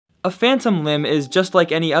A phantom limb is just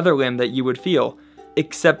like any other limb that you would feel,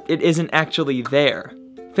 except it isn't actually there.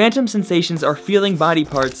 Phantom sensations are feeling body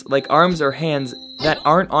parts like arms or hands that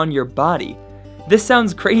aren't on your body. This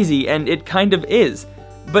sounds crazy, and it kind of is,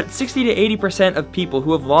 but 60 to 80% of people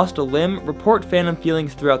who have lost a limb report phantom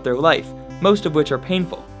feelings throughout their life, most of which are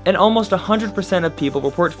painful. And almost 100% of people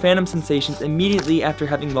report phantom sensations immediately after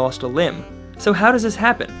having lost a limb. So how does this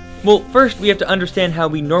happen? Well, first we have to understand how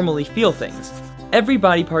we normally feel things. Every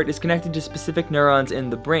body part is connected to specific neurons in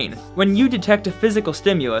the brain. When you detect a physical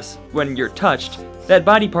stimulus, when you're touched, that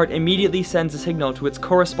body part immediately sends a signal to its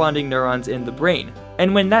corresponding neurons in the brain.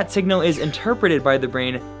 And when that signal is interpreted by the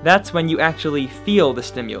brain, that's when you actually feel the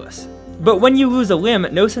stimulus. But when you lose a limb,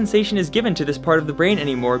 no sensation is given to this part of the brain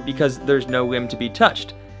anymore because there's no limb to be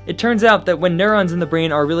touched. It turns out that when neurons in the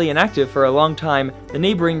brain are really inactive for a long time, the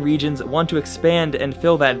neighboring regions want to expand and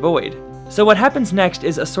fill that void. So what happens next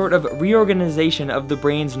is a sort of reorganization of the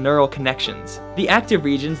brain's neural connections. The active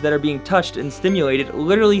regions that are being touched and stimulated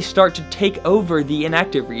literally start to take over the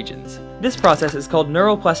inactive regions. This process is called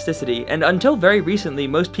neuroplasticity, and until very recently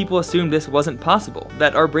most people assumed this wasn't possible,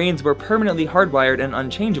 that our brains were permanently hardwired and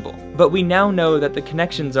unchangeable. But we now know that the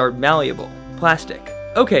connections are malleable, plastic.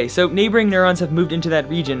 Okay, so neighboring neurons have moved into that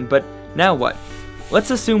region, but now what?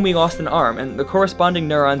 Let's assume we lost an arm, and the corresponding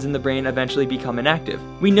neurons in the brain eventually become inactive.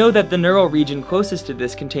 We know that the neural region closest to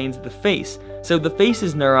this contains the face, so the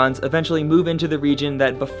face's neurons eventually move into the region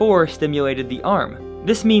that before stimulated the arm.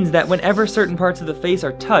 This means that whenever certain parts of the face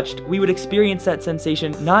are touched, we would experience that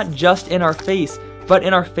sensation not just in our face, but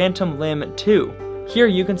in our phantom limb too. Here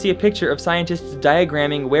you can see a picture of scientists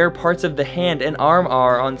diagramming where parts of the hand and arm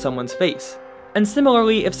are on someone's face. And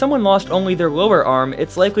similarly, if someone lost only their lower arm,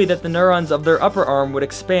 it's likely that the neurons of their upper arm would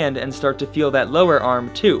expand and start to feel that lower arm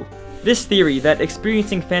too. This theory, that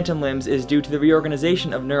experiencing phantom limbs is due to the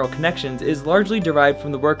reorganization of neural connections, is largely derived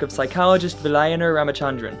from the work of psychologist Lion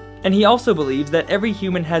Ramachandran. And he also believes that every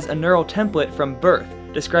human has a neural template from birth,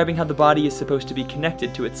 describing how the body is supposed to be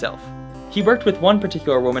connected to itself. He worked with one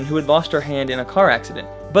particular woman who had lost her hand in a car accident,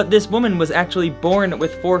 but this woman was actually born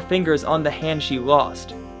with 4 fingers on the hand she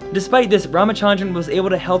lost. Despite this, Ramachandran was able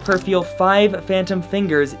to help her feel 5 phantom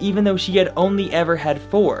fingers even though she had only ever had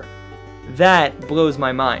 4. That blows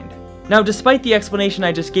my mind. Now, despite the explanation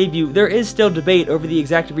I just gave you, there is still debate over the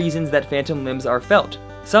exact reasons that phantom limbs are felt.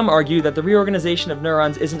 Some argue that the reorganization of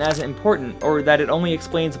neurons isn't as important, or that it only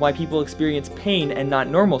explains why people experience pain and not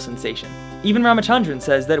normal sensation. Even Ramachandran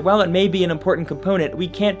says that while it may be an important component, we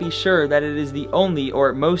can't be sure that it is the only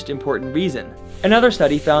or most important reason. Another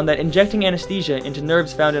study found that injecting anesthesia into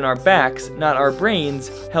nerves found in our backs, not our brains,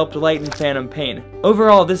 helped lighten phantom pain.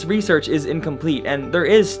 Overall, this research is incomplete, and there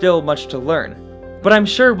is still much to learn. But I'm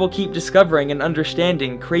sure we'll keep discovering and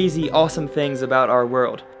understanding crazy, awesome things about our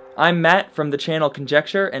world. I'm Matt from the channel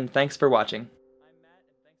Conjecture, and thanks for watching.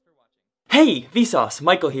 Hey, Vsauce,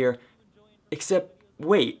 Michael here. Except,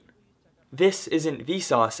 wait. This isn't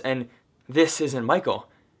Vsauce, and this isn't Michael.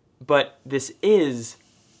 But this is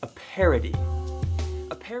a parody.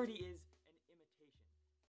 A parody is...